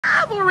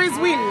Cavalry's,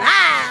 we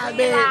live,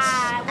 bitch.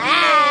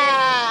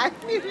 Ah.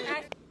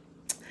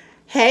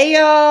 Hey,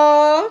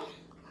 y'all.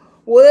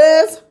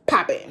 What's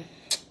poppin'?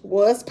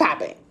 What's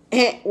poppin'?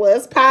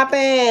 What's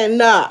poppin'?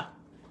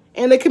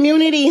 In the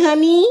community,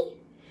 honey?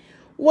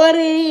 What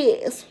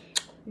it is?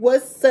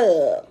 What's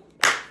up?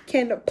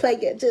 Can the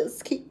player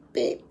just keep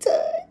in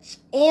touch?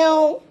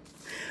 Ew.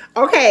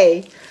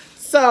 Okay,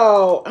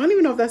 so I don't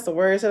even know if that's the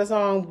words of the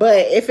song,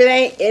 but if it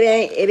ain't,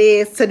 it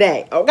is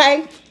today,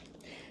 okay?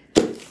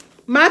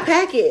 My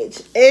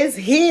package is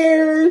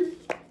here.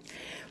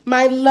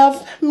 My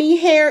LuvMe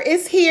Hair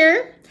is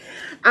here.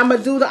 I'm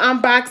gonna do the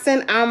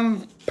unboxing.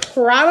 I'm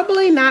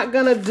probably not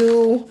gonna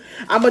do,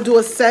 I'm gonna do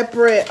a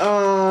separate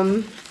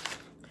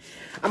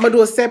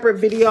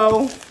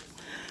video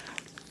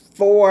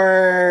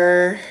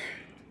for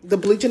the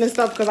bleaching and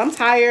stuff because I'm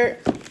tired.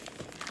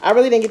 I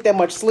really didn't get that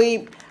much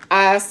sleep.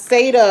 I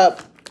stayed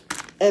up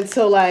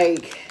until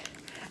like,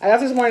 I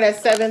got this morning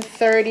at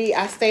 7:30.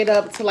 I stayed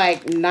up to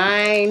like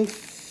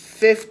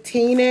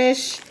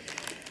 9:15-ish.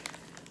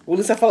 Well, at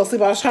least I fell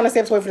asleep. I was trying to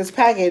stay up to wait for this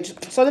package.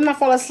 So then I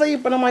fall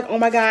asleep and I'm like, oh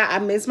my God, I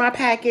missed my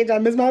package. I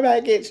missed my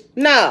package.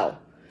 No.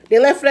 They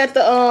left it at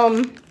the,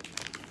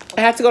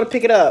 I had to go to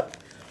pick it up.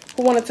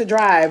 Who wanted to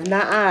drive?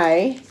 Not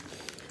I.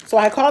 So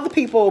I called the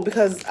people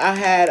because I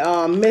had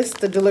missed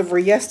the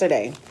delivery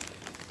yesterday.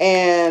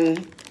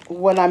 And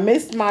when I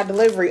missed my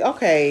delivery,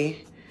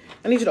 okay,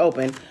 I need you to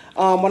open.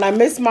 When I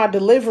missed my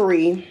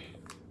delivery,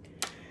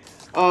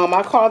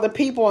 I called the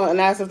people and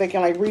asked if they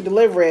can like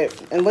re-deliver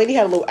it. And the lady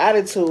had a little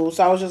attitude.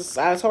 So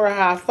I told her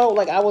how I felt.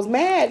 Like I was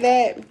mad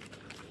that,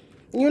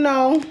 you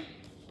know,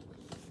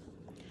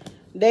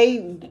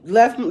 they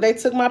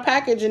took my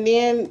package and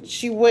then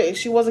she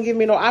wasn't giving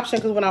me no option.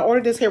 Because when I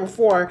ordered this hair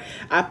before,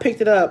 I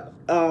picked it up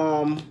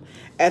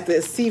at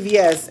the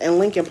CVS in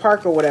Lincoln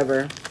Park or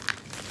whatever.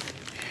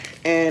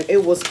 And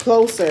it was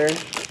closer.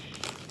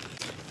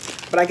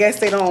 But I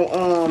guess they don't,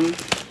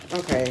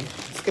 okay,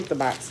 skip the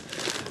box.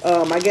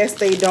 I guess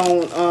they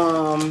don't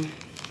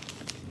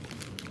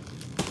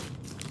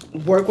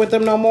work with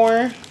them no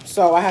more.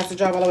 So I have to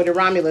drive all the way to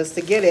Romulus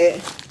to get it.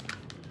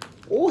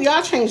 Oh,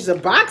 y'all changed the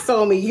box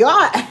on me.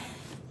 Y'all.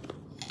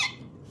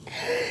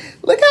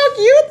 Look how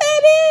cute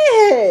that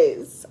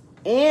is.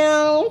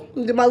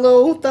 And do my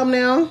little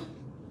thumbnail.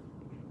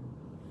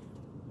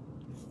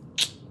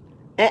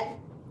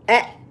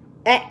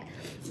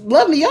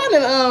 LuvMe, y'all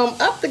done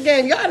up the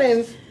game. Y'all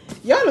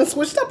done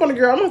switched up on the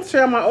girl. I'm gonna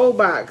share my old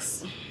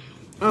box.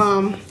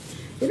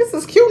 This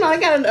is cute now. I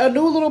got a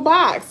new little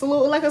box. A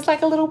little it's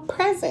like a little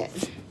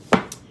present.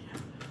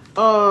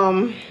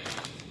 What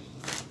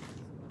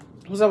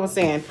was I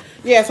saying?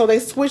 Yeah, so they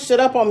switched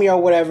it up on me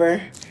or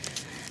whatever.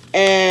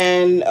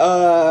 And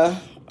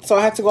so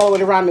I had to go all the way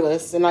to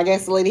Romulus. And I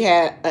guess the lady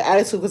had an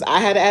attitude because I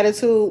had an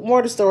attitude. More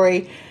of the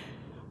story.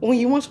 When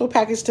you want your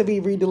package to be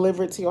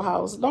re-delivered to your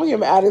house, don't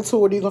give them an attitude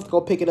or you're going to have to go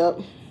pick it up.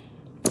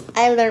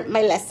 I learned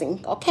my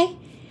lesson, okay?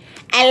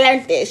 I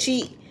learned it.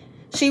 She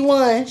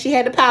won. She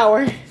had the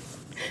power.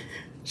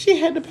 She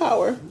had the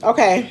power.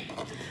 Okay.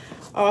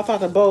 Oh, I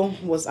thought the bow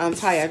was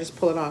untied. I just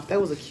pulled it off. That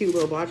was a cute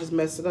little bow. I just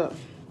messed it up.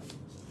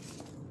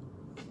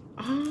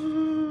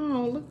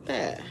 Oh, look at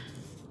that.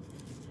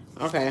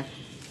 Okay.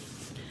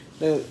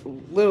 The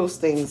little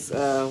things,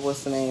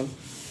 what's the name?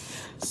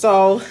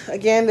 So,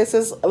 again, this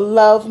is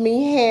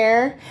LuvMe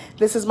Hair.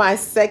 This is my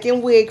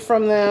second wig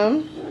from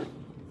them.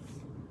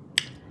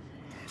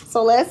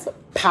 So, let's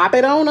pop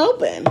it on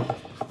open.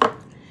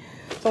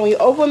 So, when you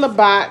open the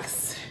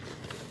box,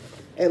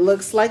 it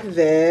looks like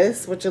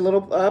this with your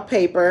little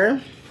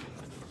paper.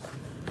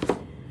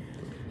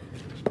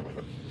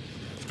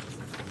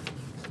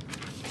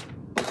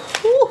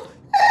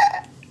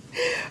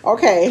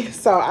 Okay,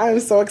 so I'm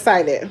so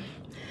excited.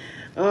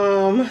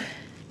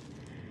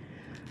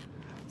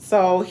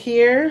 So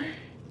here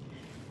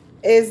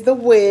is the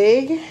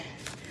wig.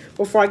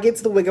 Before I get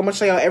to the wig, I'm gonna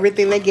show y'all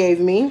everything they gave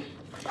me.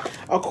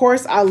 Of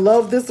course, I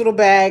love this little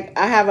bag.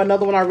 I have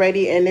another one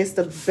already, and it's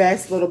the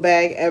best little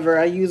bag ever.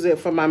 I use it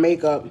for my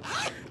makeup,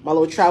 my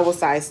little travel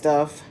size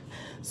stuff.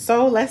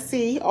 So let's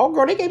see. Oh,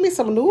 girl, they gave me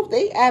some new,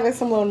 they added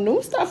some little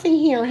new stuff in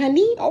here,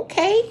 honey.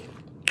 Okay.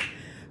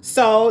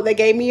 So they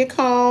gave me a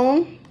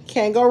comb.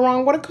 Can't go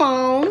wrong with a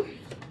comb.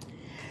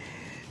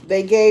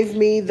 They gave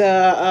me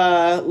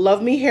the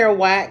LuvMe Hair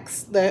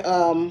Wax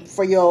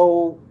for to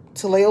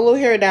lay your little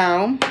hair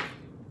down.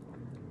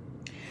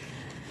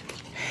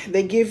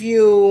 They give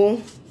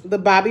you the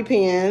bobby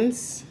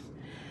pins.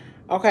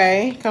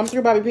 Okay, come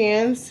through bobby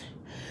pins.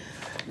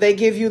 They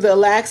give you the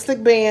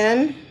Eliastic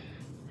Band,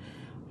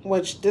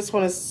 which this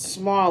one is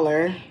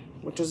smaller,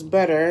 which is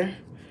better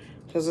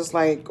because it's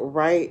like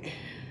right.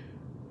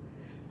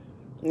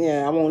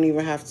 Yeah, I won't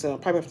even have to,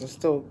 probably have to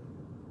still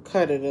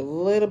cut it a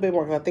little bit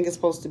more. I think it's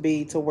supposed to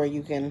be to where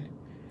you can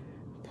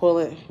pull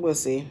it. We'll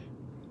see.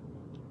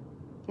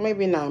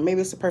 Maybe not.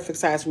 Maybe it's the perfect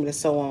size for me to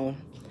sew on.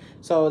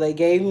 So they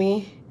gave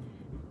me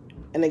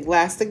an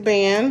elastic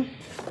band.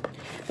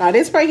 Now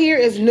this right here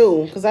is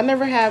new because I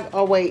never have,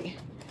 oh wait,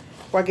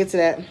 before I get to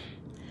that,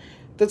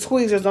 the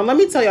tweezers. Now let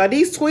me tell y'all,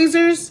 these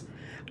tweezers,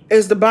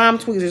 is the bomb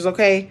tweezers,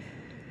 okay?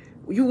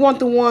 You want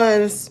the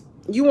ones,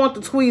 you want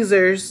the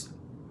tweezers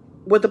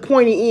with the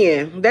pointy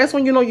end. That's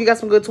when you know you got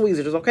some good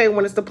tweezers, okay?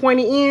 When it's the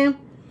pointy end,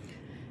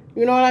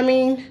 you know what I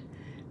mean?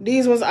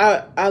 These ones,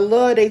 I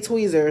love they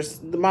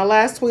tweezers. My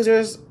last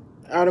tweezers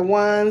are the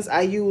ones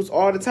I use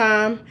all the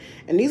time.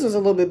 And these ones are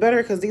a little bit better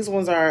because these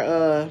ones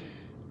are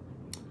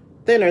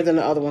thinner than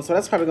the other ones. So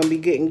that's probably going to be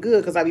getting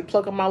good because I be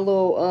plucking my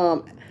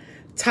little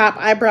top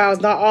eyebrows.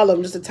 Not all of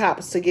them, just the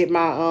tops to get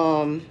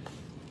my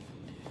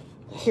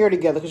hair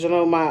together. Because you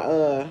know my,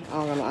 I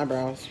don't got no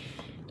eyebrows.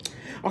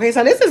 Okay,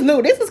 so this is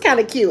new. This is kind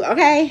of cute,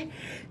 okay?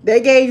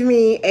 They gave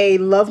me a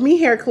LuvMe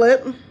hair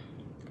clip,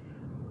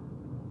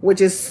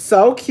 which is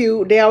so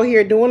cute. They out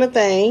here doing a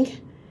thing.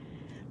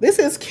 This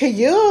is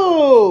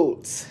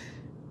cute.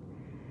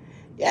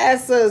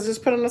 Yes, sis.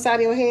 Just put it on the side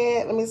of your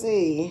head. Let me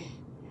see.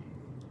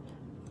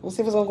 Let's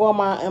see if it's gonna go on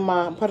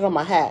my put it on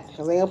my hat.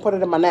 Because I ain't gonna put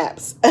it in my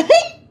naps.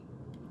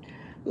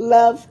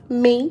 Love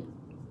me.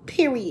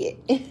 Period.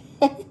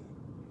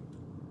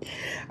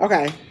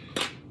 Okay.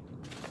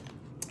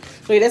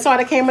 So that's all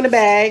that came in the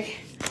bag.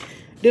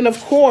 Then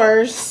of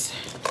course,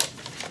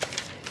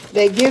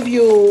 they give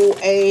you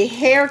a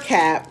hair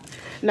cap.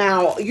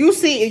 Now, you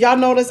see, y'all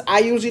notice I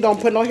usually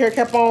don't put no hair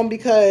cap on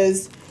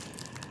because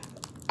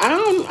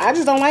I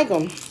just don't like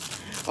them.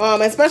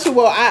 Especially,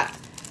 well,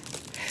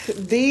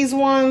 these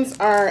ones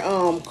are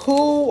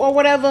cool or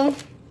whatever.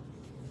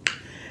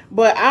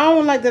 But I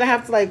don't like that I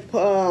have to like,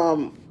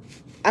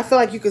 I feel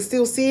like you can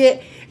still see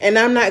it. And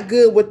I'm not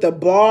good with the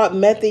bald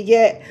method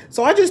yet.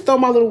 So I just throw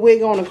my little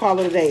wig on and call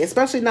it a day.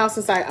 Especially now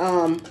since I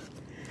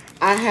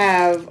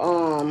have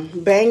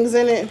bangs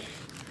in it.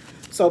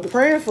 So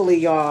prayerfully,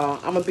 y'all,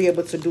 I'm going to be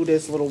able to do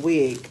this little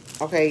wig.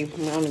 Okay,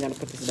 I'm only going to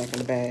put this back in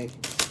the bag.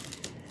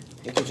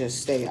 It can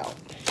just stay out.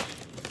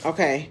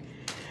 Okay.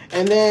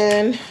 And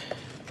then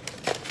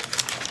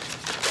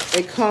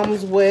it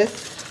comes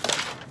with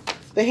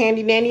the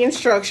handy dandy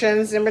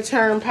instructions and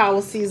return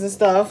policies and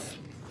stuff.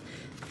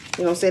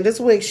 You know what I'm saying? This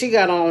wig she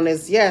got on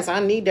is, yes, I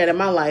need that in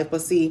my life.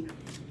 But see,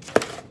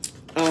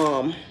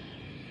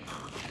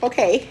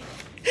 okay.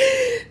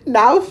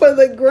 Now for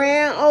the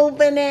grand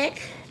opening.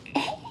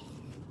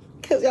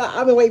 Because y'all,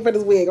 I've been waiting for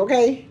this wig,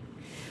 okay?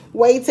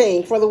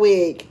 Waiting for the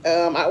wig.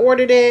 I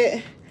ordered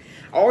it.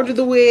 I ordered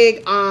the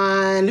wig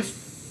on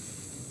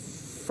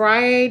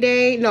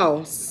Friday.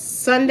 No,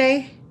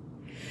 Sunday.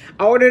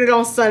 I ordered it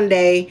on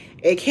Sunday.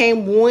 It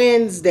came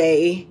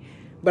Wednesday,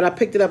 but I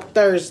picked it up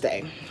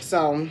Thursday.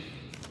 So,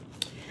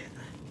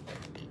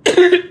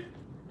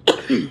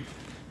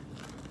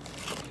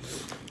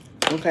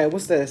 okay,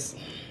 what's this?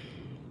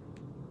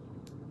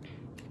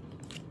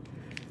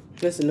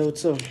 This is new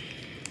too.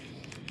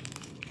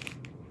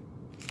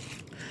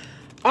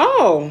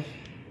 Oh,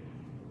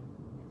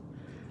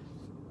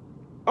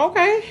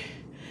 okay.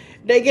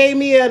 They gave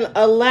me an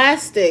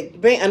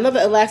elastic band, another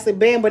elastic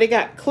band, but it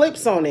got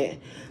clips on it.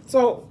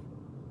 So,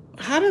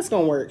 how this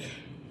gonna work?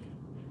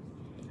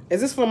 Is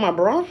this for my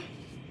bra?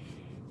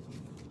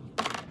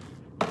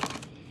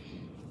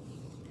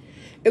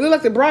 It look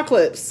like the bra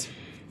clips.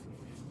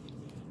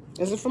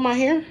 Is it for my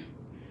hair?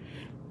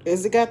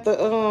 Is it got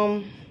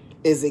the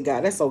Is it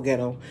got? That's so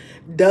ghetto.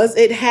 Does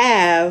it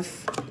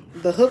have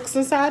the hooks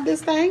inside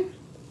this thing?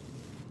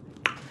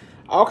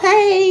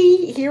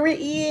 Okay, here it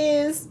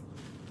is.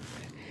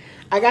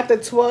 I got the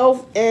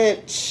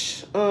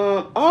 12-inch.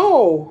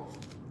 Oh,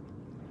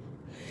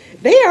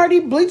 they already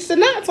bleached the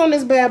knots on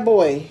this bad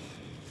boy.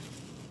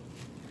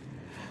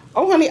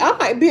 Oh, honey, I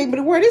might be able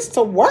to wear this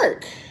to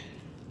work.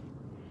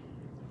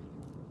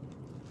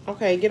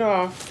 Okay, get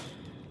off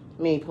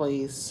me,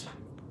 please.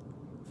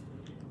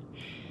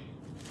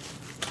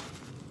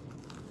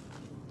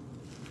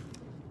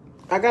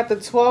 I got the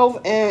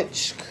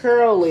 12-inch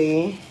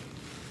curly.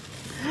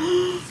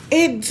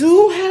 It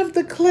do have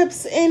the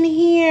clips in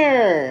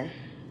here.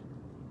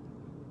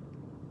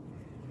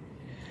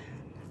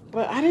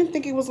 But I didn't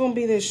think it was going to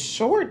be this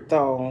short,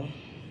 though.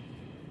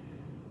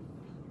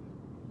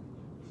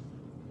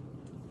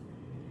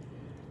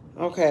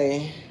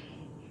 Okay.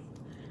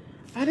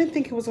 I didn't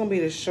think it was going to be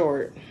this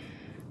short.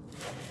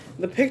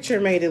 The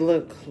picture made it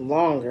look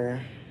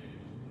longer.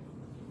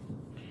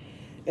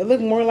 It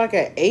looked more like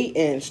an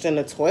 8-inch than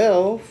a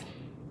 12.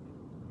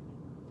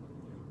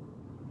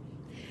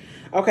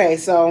 Okay,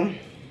 so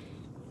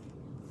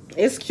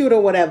it's cute or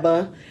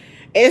whatever.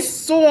 It's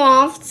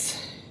soft.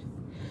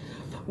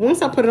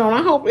 Once I put it on,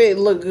 I hope it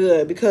look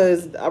good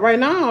because right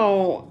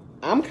now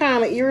I'm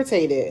kind of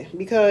irritated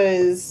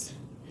because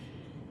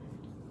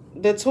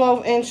the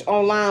 12-inch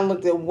online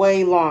looked at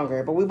way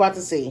longer, but we about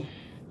to see.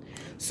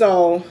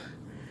 So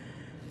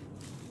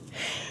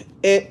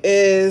it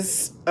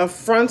is a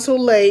frontal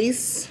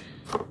lace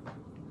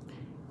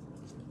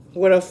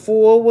with a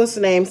full, what's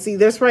the name? See,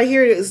 this right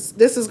here,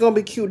 this is going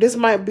to be cute. This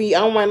might be,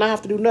 I might not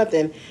have to do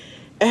nothing.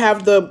 I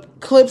have the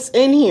clips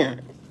in here,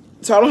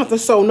 so I don't have to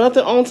sew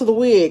nothing onto the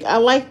wig. I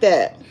like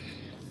that.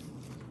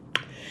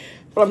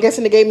 But I'm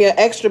guessing they gave me an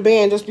extra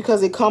band just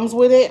because it comes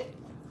with it.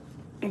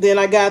 Then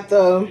I got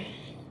the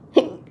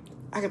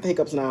I get the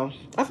hiccups now.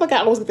 I feel like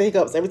I always get the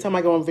hiccups every time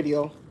I go on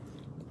video.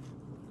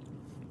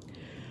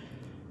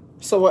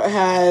 So it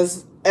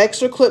has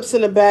extra clips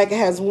in the back. It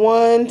has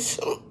one.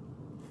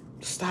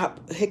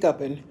 Stop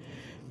hiccuping.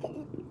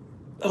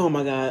 Oh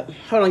my God.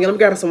 Hold on, let me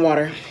grab some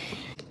water.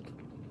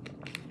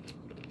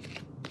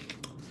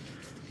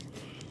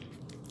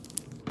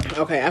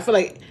 Okay, I feel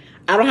like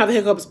I don't have the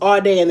hiccups all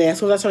day, and then as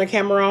soon as I turn the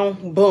camera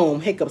on, boom,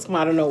 hiccups come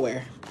out of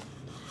nowhere.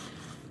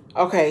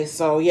 Okay,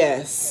 so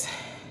yes.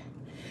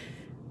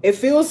 It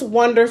feels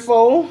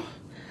wonderful.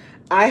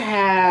 I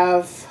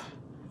have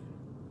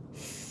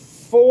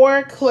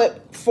four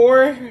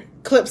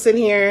clips in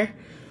here.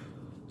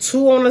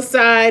 2 on the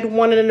side,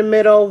 1 in the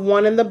middle,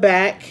 1 in the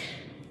back.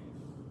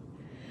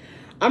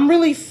 I'm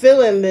really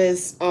feeling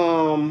this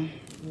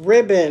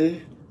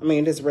ribbon. I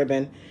mean, this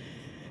ribbon.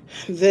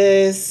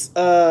 This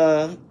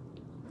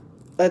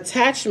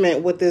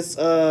attachment with this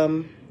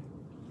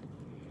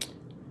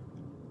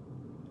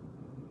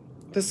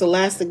this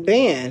elastic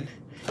band.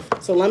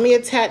 So let me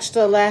attach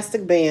the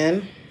elastic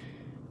band,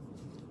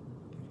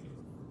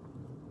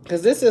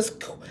 because this is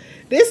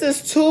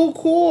too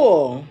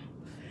cool.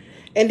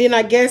 And then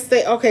I guess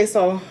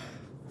so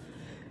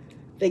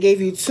they gave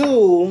you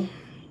 2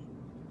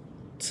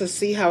 to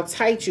see how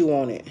tight you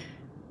want it.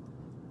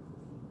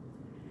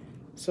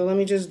 So let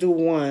me just do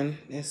 1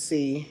 and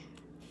see.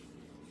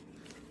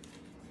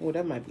 Oh,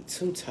 that might be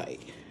too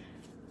tight.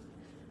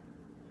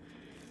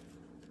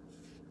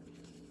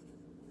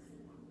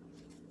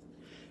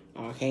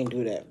 Oh, I can't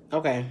do that.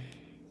 Okay.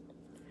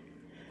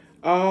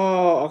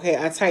 Oh, okay.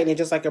 I tighten it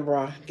just like a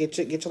bra. Get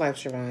your life,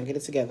 Siobhan. Get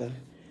it together.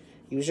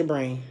 Use your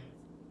brain.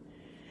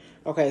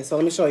 Okay, so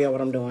let me show y'all what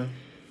I'm doing.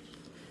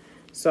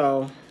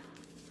 So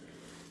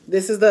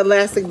this is the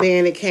elastic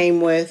band it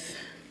came with.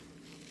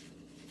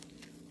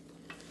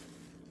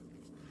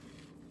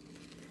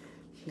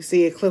 You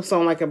see it clips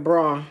on like a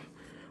bra,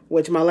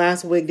 which my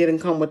last wig didn't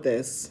come with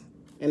this.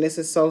 And this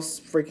is so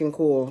freaking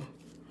cool.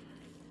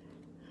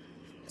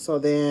 So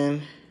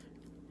then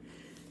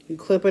you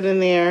clip it in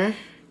there.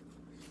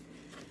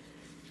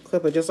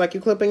 Clip it just like you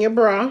clip in your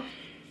bra.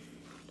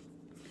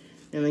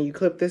 And then you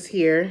clip this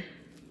here.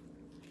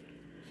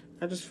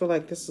 I just feel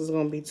like this is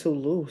going to be too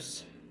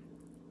loose.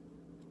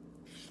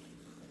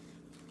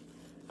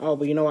 Oh,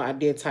 but you know what? I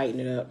did tighten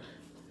it up.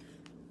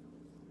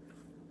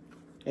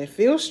 It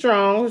feels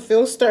strong. It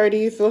feels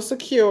sturdy. It feels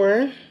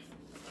secure.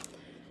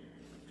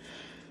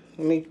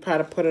 Let me try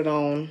to put it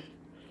on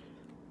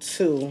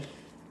 2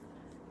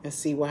 and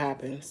see what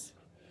happens.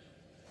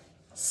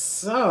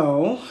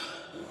 So,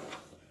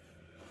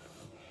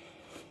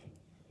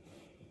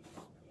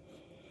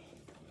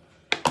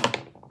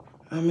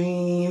 I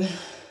mean,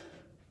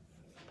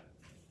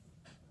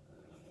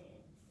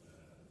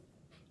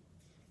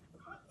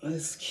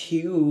 it's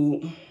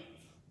cute.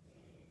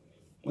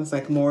 It's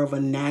like more of a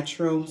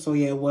natural. So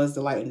yeah, it was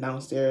the lighting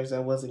downstairs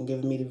that wasn't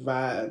giving me the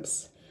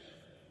vibes.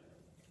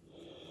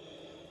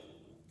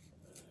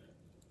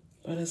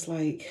 But it's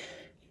like,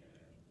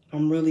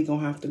 I'm really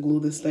gonna have to glue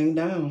this thing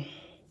down.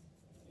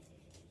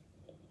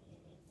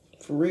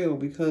 For real,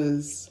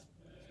 because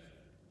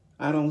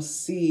I don't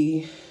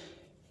see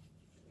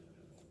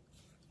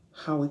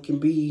how it can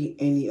be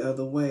any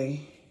other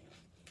way.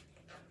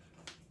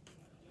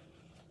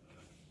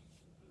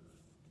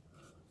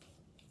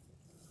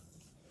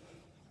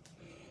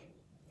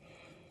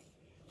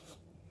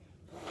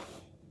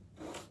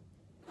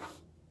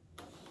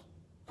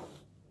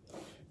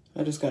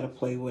 I just gotta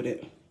play with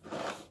it.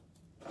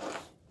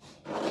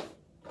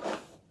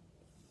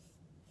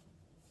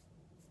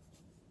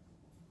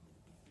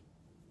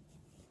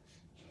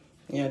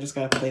 Yeah, I just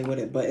gotta play with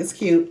it, but it's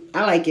cute.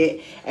 I like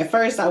it. At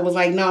first I was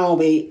like, no,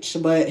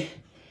 bitch, but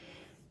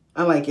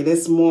I like it.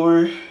 It's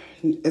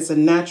a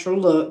natural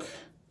look.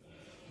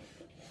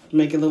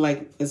 Make it look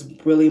like it's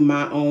really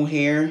my own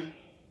hair.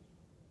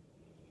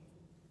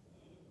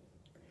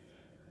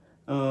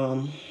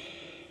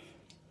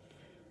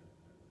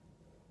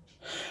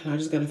 I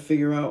just gotta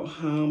figure out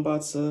how I'm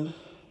about to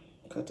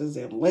cut this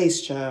damn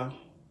lace, child.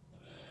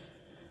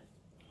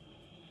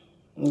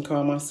 And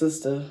call my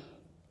sister.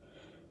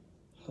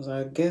 Because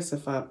I guess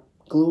if I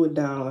glue it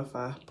down, if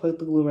I put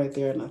the glue right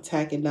there and I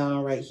tack it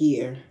down right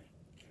here,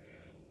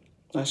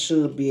 I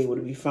should be able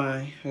to be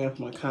fine. I gotta put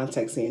my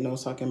contacts in though,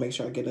 so I can make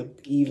sure I get an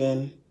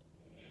even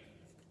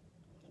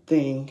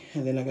thing.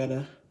 And then I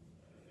gotta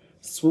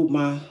swoop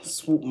my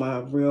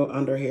real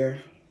under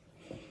hair.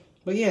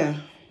 But yeah,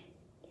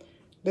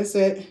 that's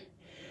it.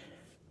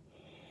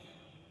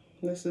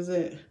 This is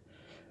it.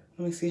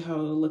 Let me see how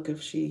it'll look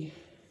if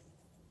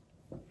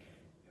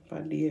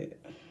I did.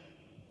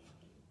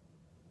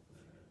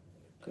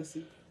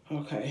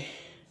 Okay.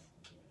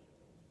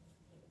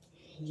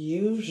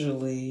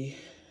 Usually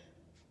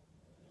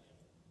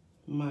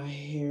my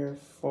hair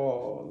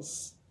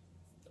falls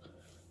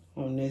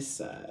on this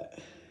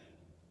side.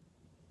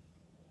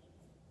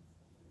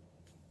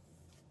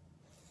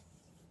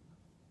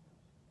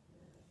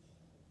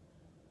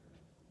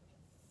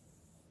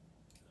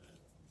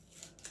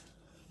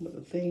 But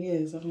the thing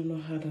is, I don't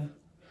know how to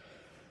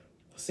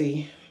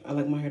see. I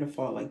like my hair to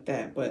fall like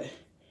that, but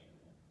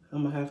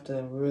I'm gonna have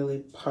to really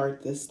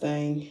part this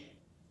thing.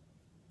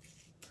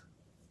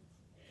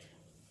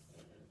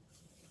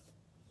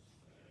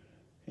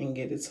 And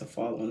get it to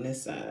fall on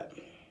this side.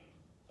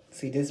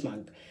 See, this my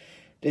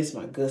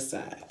good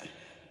side.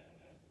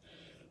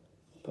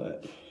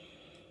 But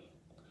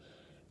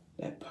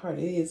that part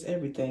is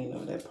everything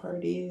though. That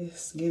part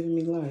is giving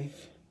me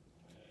life.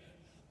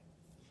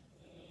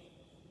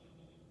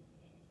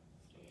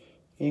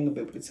 You ain't gonna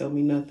be able to tell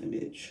me nothing,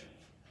 bitch.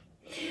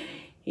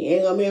 You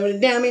ain't gonna be able to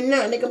tell me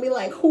nothing. They're gonna be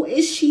like, who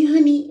is she,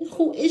 honey?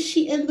 Who is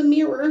she in the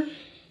mirror?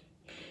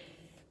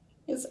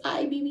 It's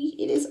I, baby.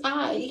 It is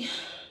I.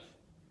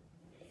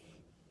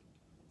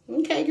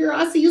 Okay, girl.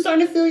 I see you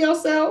starting to feel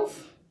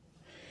yourself.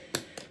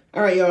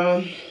 All right,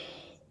 y'all.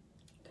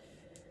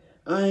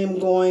 I am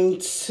going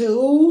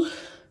to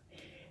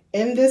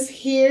end this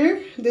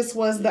here. This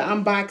was the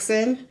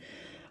unboxing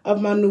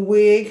of my new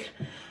wig.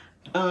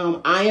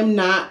 I'm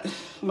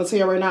gonna tell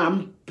you right now,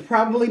 I'm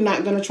probably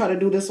not gonna try to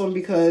do this one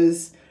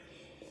because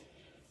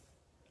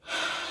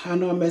I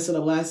know I messed it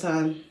up last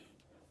time.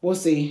 We'll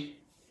see.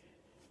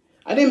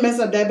 I didn't mess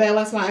up that bad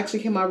last time. I actually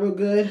came out real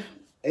good.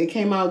 It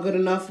came out good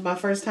enough my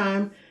first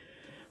time.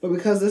 But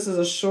because this is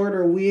a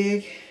shorter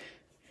wig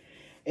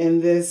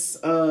and this,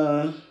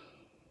 I'm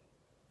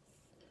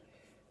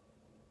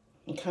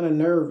kind of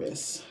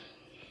nervous.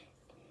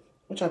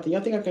 What y'all think?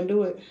 Y'all think I can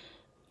do it?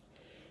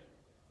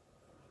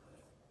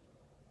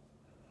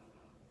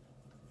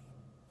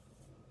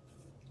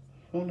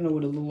 I want to know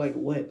what it look like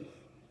wet.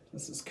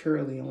 This is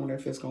curly. I wonder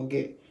if it's going to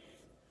get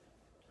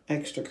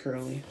extra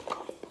curly.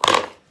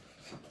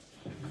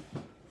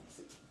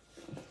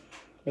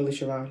 Really,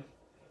 Siobhan?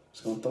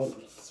 Just going to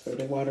spray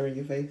the water in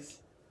your face.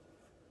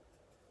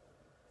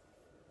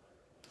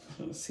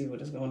 Let's see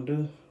what it's going to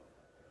do.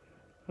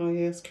 Oh,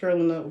 yeah, it's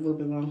curling up a little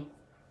bit more.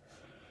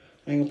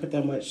 I ain't going to put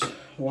that much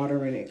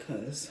water in it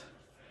because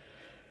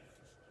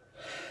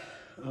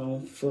I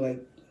don't feel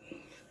like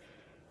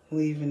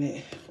leaving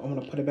it. I'm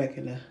going to put it back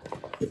in the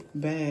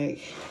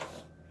bag.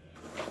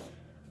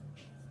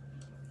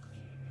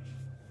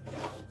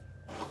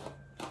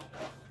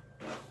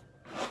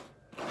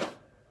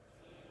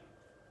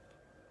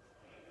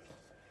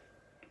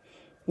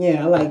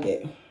 Yeah, I like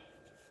it.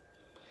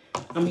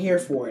 I'm here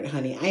for it,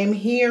 honey. I am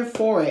here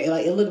for it.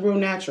 Like, it looked real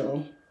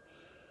natural.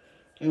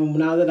 And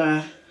now that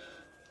I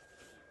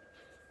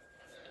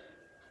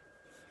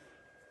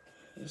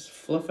just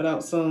fluff it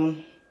out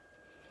some.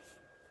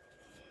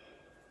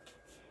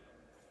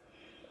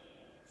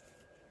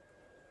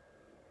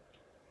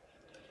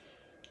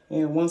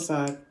 Yeah, once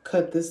I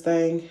cut this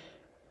thing,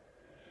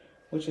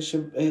 which it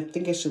should, I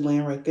think it should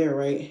land right there,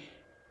 right?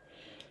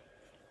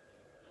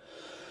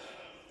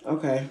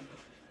 Okay.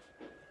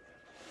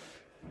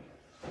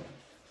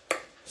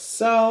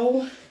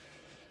 So,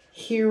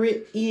 here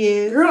it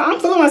is. Girl, I'm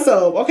feeling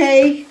myself,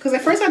 okay? Because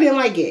at first I didn't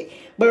like it.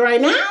 But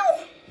right now,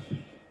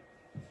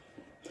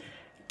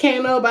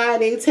 can't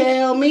nobody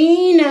tell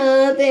me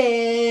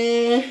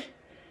nothing.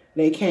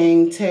 They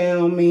can't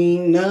tell me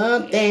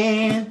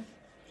nothing.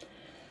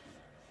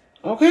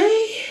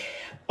 Okay?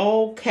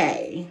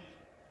 Okay.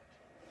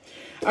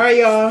 All right,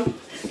 y'all.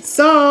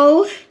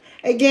 So,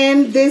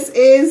 again, this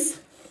is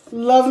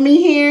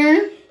LuvMe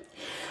Hair.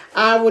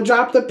 I will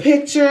drop the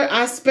picture.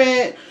 I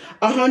spent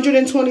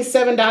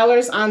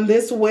 $127 on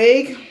this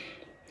wig.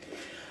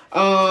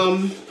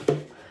 I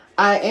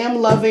am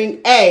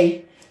loving.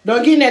 Hey,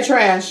 don't get in that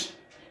trash.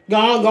 Go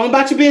on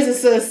about your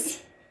business,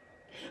 sis.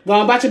 Go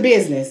on about your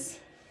business.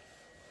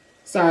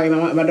 Sorry,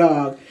 my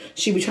dog.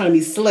 She be trying to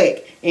be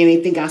slick and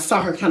they think I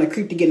saw her kind of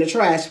creep to get in the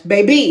trash.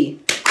 Baby,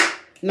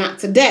 not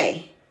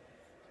today.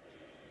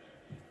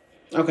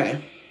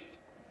 Okay.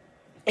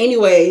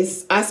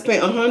 Anyways, I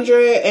spent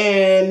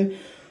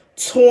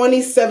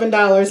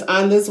 $127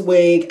 on this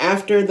wig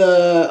after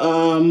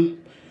the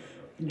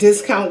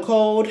discount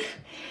code.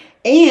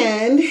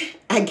 And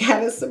I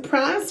got a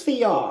surprise for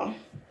y'all.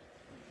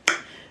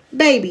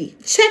 Baby,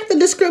 check the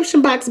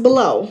description box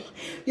below.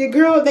 Your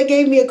girl, they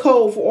gave me a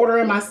code for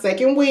ordering my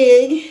second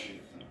wig.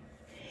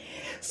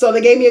 So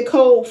they gave me a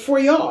code for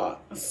y'all.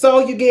 So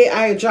you get,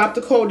 I dropped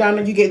the code down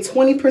and you get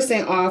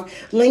 20% off.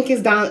 Link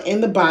is down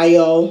in the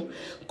bio.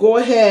 Go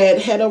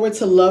ahead, head over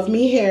to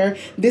LuvMe Hair.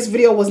 This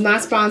video was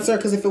not sponsored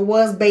because if it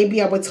was,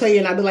 baby, I would tell you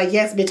and I'd be like,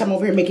 yes, bitch, I'm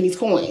over here making these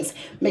coins.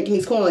 Making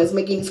these coins,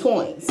 making these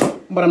coins.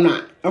 But I'm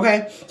not,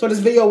 okay? So this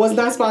video was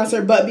not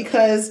sponsored, but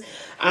because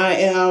I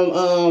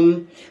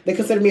am, they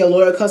consider me a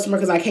loyal customer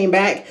because I came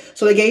back.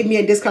 So they gave me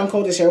a discount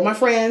code to share with my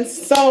friends.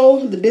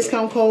 So the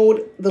discount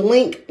code, the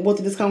link with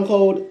the discount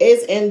code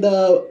is in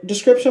the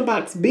description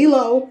box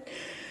below.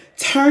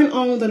 Turn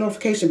on the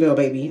notification bell,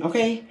 baby,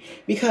 okay?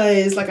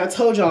 Because like I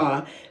told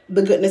y'all,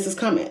 the goodness is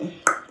coming.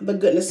 The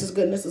goodness is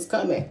coming. The goodness is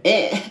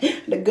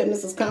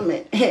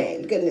coming.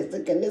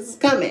 The goodness is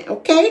coming,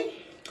 okay?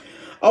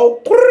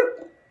 Oh,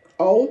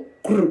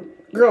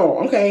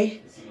 girl,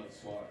 okay?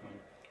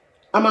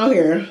 I'm out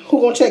here.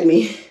 Who gonna check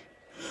me?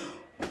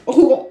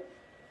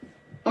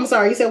 I'm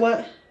sorry, you said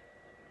what?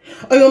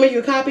 Oh, you want me to make you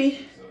a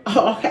copy?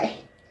 Oh, okay.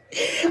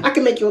 I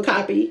can make you a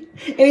copy.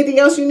 Anything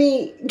else you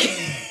need?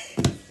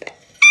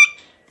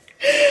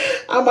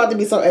 I'm about to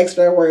be so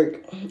extra at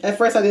work. At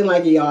first, I didn't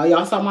like it, y'all.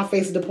 Y'all saw my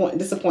face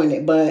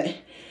disappointed, but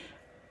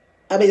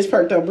I just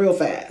perked up real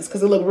fast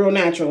because it looked real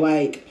natural.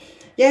 Like,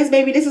 yes,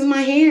 baby, this is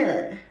my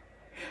hair.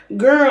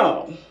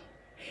 Girl,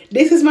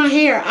 this is my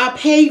hair. I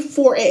paid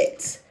for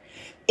it.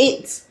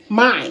 It's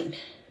mine.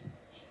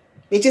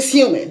 It's just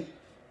human.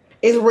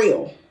 It's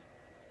real.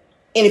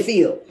 And it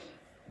feels.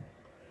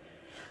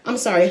 I'm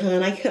sorry,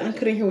 hon. I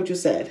couldn't hear what you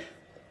said.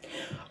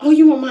 Oh,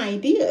 you want my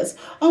ideas?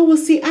 Oh, well,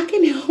 see, I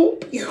can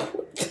help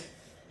you.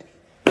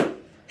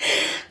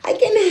 I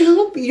can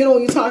help you. You know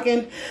when you're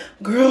talking,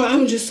 girl,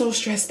 I'm just so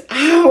stressed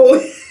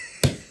out.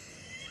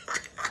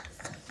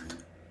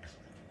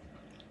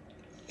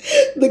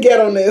 The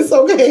ghetto-ness,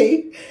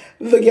 okay?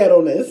 The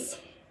ghetto-ness.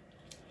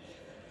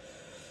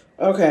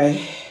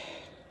 Okay.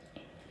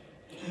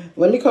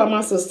 Let me call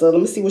my sister.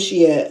 Let me see where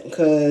she at,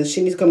 because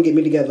she needs to come get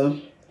me together.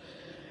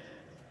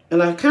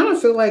 And I kind of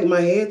feel like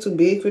my head too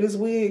big for this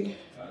wig.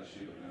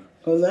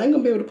 Because I ain't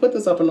going to be able to put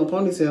this up in no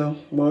ponytail.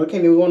 Well, I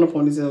can't even go in a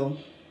ponytail.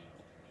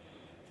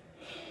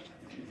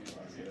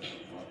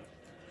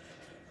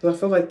 Because I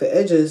feel like the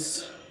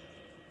edges,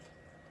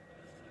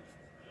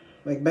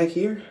 like back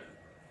here.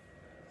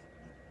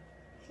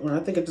 Or I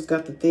think I just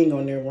got the thing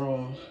on there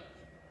wrong.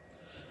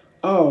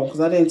 Oh, because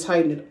I didn't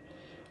tighten it.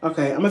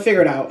 Okay, I'm going to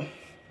figure it out.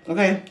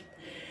 Okay?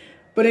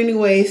 But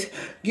anyways,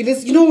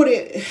 you know what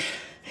it...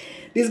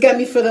 This got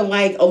me feeling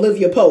like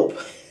Olivia Pope.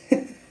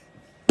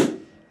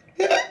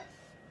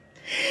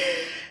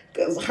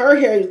 Because her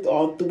hair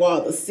all through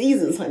all the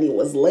seasons, honey,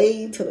 was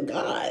laid to the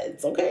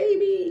gods. Okay,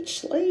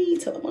 BLEACH?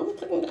 Laid to the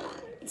motherfucking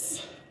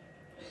gods.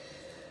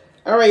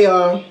 All right,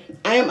 y'all.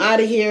 I am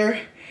out of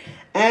here.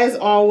 As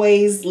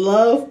always,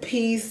 love,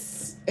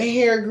 peace, and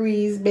hair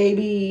grease,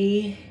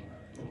 baby.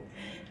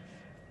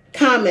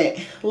 Comment,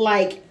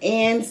 like,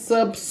 and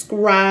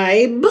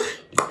subscribe.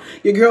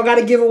 Your girl got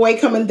a giveaway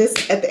coming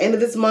at the end of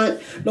this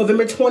month,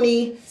 November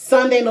 20,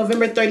 Sunday,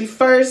 November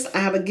 31st. I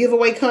have a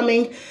giveaway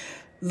coming.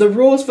 The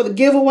rules for the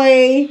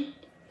giveaway: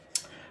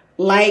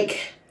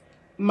 like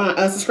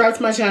subscribe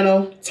to my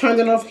channel, turn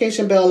the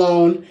notification bell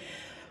on,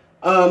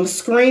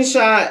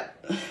 screenshot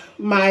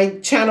my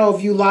channel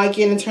if you like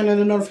it and turn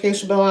the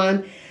notification bell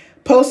on.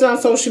 Post it on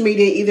social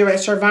media, either at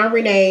Shervon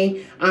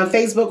Renee on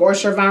Facebook or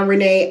Shervon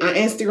Renee on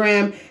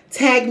Instagram.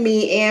 Tag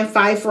me and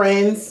 5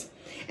 friends,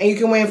 and you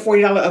can win a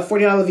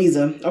 $40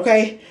 Visa.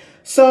 Okay,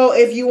 so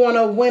if you want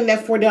to win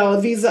that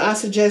 $40 Visa, I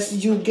suggest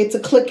you get to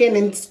clicking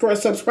and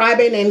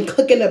subscribing and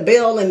clicking the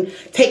bell and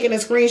taking a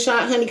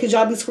screenshot, honey, because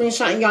y'all be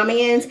screenshotting y'all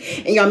mans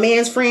and y'all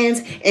man's friends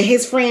and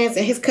his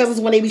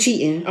cousins when they be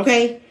cheating.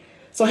 Okay,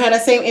 so have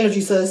that same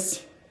energy,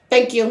 sis.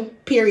 Thank you.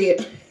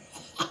 Period.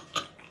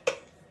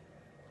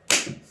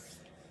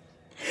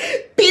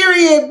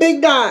 Period.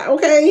 Big dot.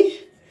 Okay.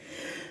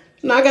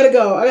 Now I gotta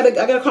go. I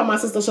gotta call my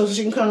sister so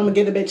she can come and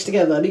get the bitch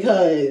together,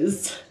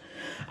 because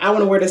I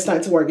want to wear this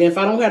tonight to work. And if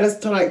I don't have this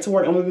tonight to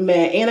work, I'm gonna be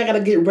mad. And I gotta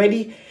get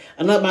ready.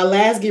 My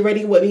last get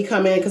ready with me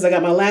coming, because I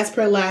got my last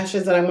pair of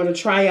lashes that I'm gonna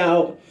try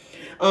out.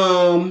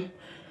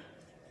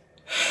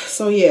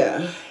 So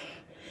yeah.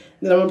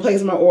 Then I'm gonna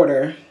place my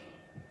order.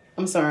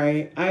 I'm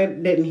sorry. I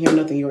didn't hear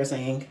nothing you were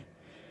saying.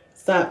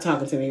 Stop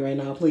talking to me right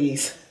now,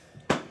 please.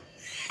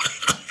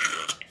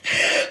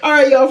 All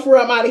right, y'all, for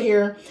real, I'm out of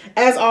here.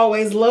 As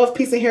always, love,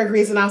 peace, and hair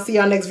grease, and I'll see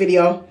y'all next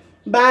video.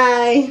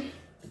 Bye.